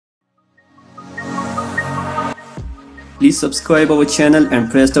Please subscribe our channel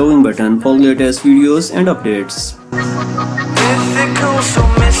and press the ring button for latest videos and updates.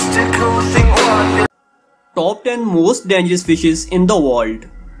 Top 10 most dangerous fishes in the world.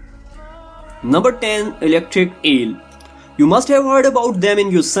 Number 10. Electric eel. You must have heard about them in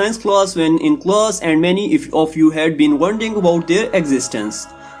your science class when in class, and many of you had been wondering about their existence.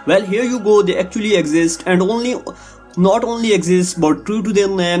 Well, here you go, they actually exist, and not only exist but true to their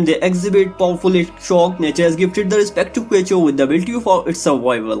name, they exhibit powerful shock. Nature has gifted the respective creature with the ability for its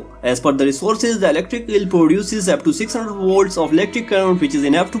survival. As per the resources, the electric eel produces up to 600 volts of electric current, which is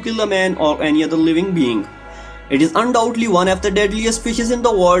enough to kill a man or any other living being. It is undoubtedly one of the deadliest fishes in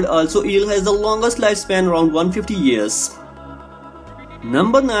the world. Also, eel has the longest lifespan, around 150 years.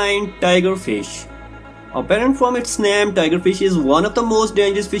 Number 9. Tigerfish. Apparent from its name, tigerfish is one of the most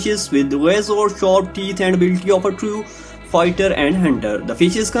dangerous fishes with razor-sharp teeth and ability of a true fighter and hunter. The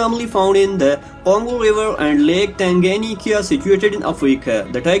fish is commonly found in the Congo River and Lake Tanganyika situated in Africa.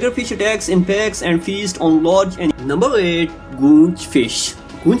 The tigerfish attacks in packs and feasts on large animals. Number 8. Goonch fish.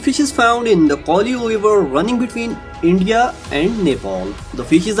 Goonch fish is found in the Kali River running between India and Nepal. The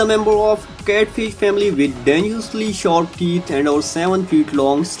fish is a member of catfish family with dangerously sharp teeth and over 7 feet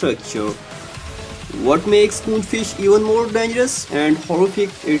long structure. What makes goonch fish even more dangerous and horrific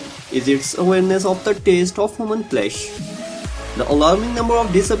is its awareness of the taste of human flesh. The alarming number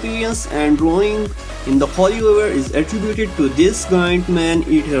of disappearances and drowning in the Kali River is attributed to this giant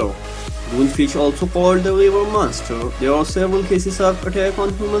man-eater. Goonch fish, also called the river monster. There are several cases of attack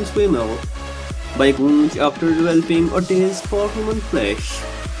on human swimmers by goonch after developing a taste for human flesh.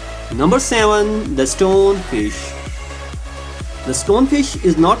 Number 7. The stonefish. The stonefish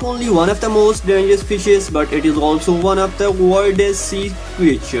is not only one of the most dangerous fishes, but it is also one of the wildest sea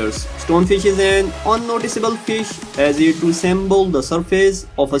creatures. Stonefish is an unnoticeable fish as it resembles the surface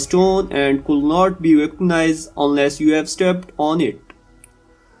of a stone and could not be recognized unless you have stepped on it.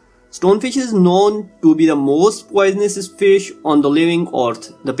 Stonefish is known to be the most poisonous fish on the living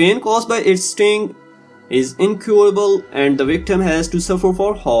earth. The pain caused by its sting is incurable and the victim has to suffer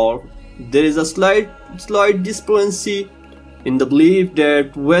for her. There is a slight discrepancy in the belief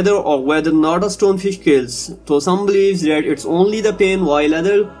that whether or not a stonefish kills. So some believes that it's only the pain, while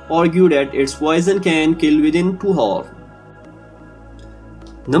others argue that its poison can kill within 2 hours.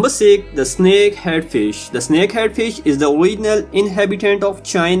 Number 6. The snakehead fish. The snakehead fish is the original inhabitant of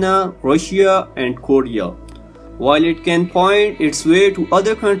China, Russia and Korea. While it can find its way to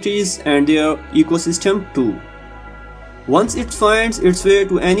other countries and their ecosystem too. Once it finds its way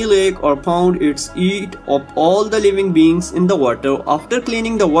to any lake or pond, it eats up all the living beings in the water. After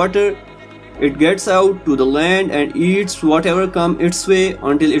cleaning the water, it gets out to the land and eats whatever comes its way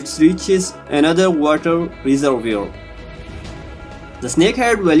until it reaches another water reservoir. The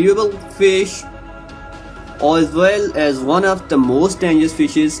snakehead valuable fish as well as one of the most dangerous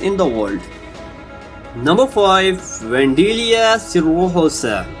fishes in the world. Number 5. VANDELLIA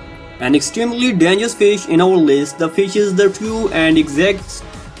CIRRHOSA. An extremely dangerous fish in our list. The fish is the true and exact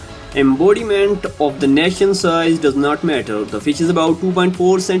embodiment of the nation size does not matter. The fish is about 2.4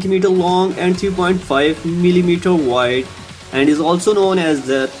 cm long and 3.5 mm wide and is also known as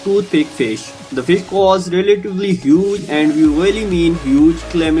the toothpick fish. The fish was relatively huge, and we really mean huge,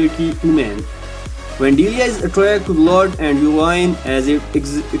 calamity to man. VANDELLIA is attracted to blood and urine as it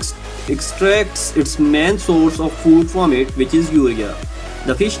extracts its main source of food from it, which is urea.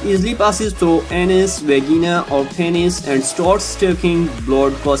 The fish easily passes through anus, vagina or penis and starts sucking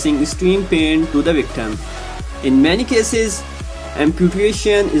blood, causing extreme pain to the victim. In many cases,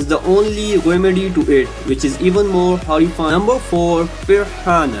 amputation is the only remedy to it, which is even more horrifying. Number 4.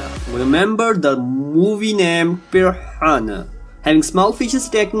 Piranha. Remember the movie name Piranha? Having small fishes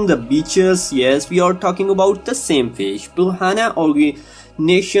attacking the beaches? Yes, we are talking about the same fish. Piranha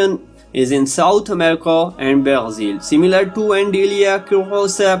origination is in South America and Brazil. Similar to VANDELLIA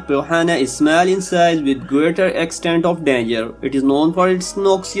CIRRHOSA, piranha is small in size with greater extent of danger. It is known for its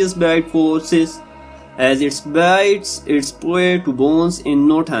noxious bite forces, as it bites its prey to bones in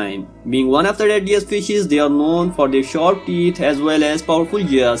no time. Being one of the deadliest fishes, they are known for their sharp teeth as well as powerful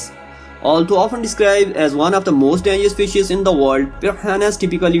jaws. Although often described as one of the most dangerous fishes in the world, piranhas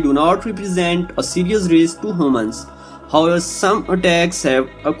typically do not represent a serious risk to humans. However, some attacks have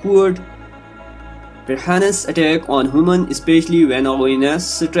occurred. Piranhas attack on humans, especially when are in a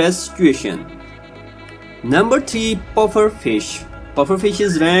stress situation. Number 3. Pufferfish. Pufferfish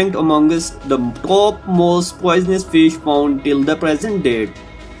is ranked amongst the top most poisonous fish found till the present date.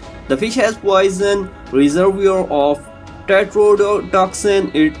 The fish has poison reservoir of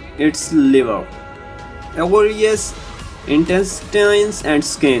tetrodotoxin in its liver, various intestines and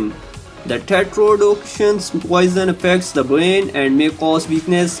skin. The tetrodotoxin's poison affects the brain and may cause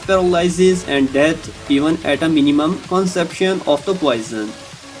weakness, paralysis, and death even at a minimum concentration of the poison,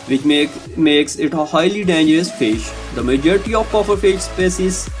 which makes it a highly dangerous fish. The majority of pufferfish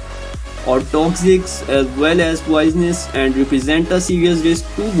species are toxic as well as poisonous and represent a serious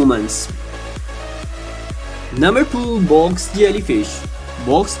risk to humans. Number 2. Box jellyfish.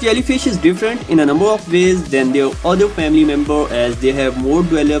 Box jellyfish is different in a number of ways than their other family member, as they have more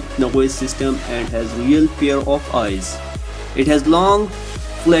developed nervous system and has real pair of eyes. It has long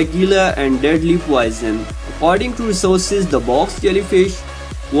flagella and deadly poison. According to resources, the box jellyfish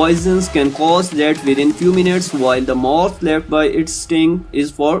poisons can cause death within few minutes, while the mark left by its sting is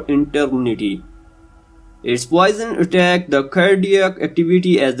for eternity. Its poison attacks the cardiac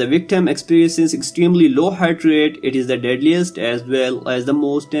activity as the victim experiences extremely low heart rate. It is the deadliest as well as the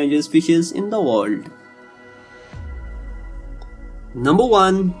most dangerous fishes in the world. Number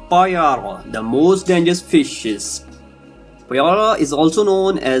 1. PAYARA, the most dangerous fishes. PAYARA is also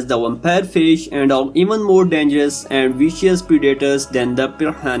known as the vampire fish and are even more dangerous and vicious predators than the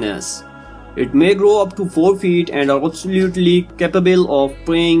piranhas. It may grow up to 4 feet and are absolutely capable of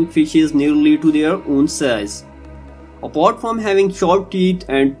preying fishes nearly to their own size. Apart from having sharp teeth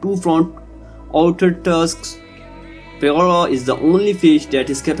and 2 front outer tusks, PAYARA is the only fish that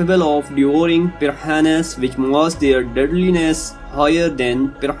is capable of devouring piranhas, which makes their deadliness higher than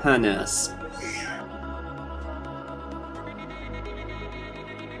piranhas.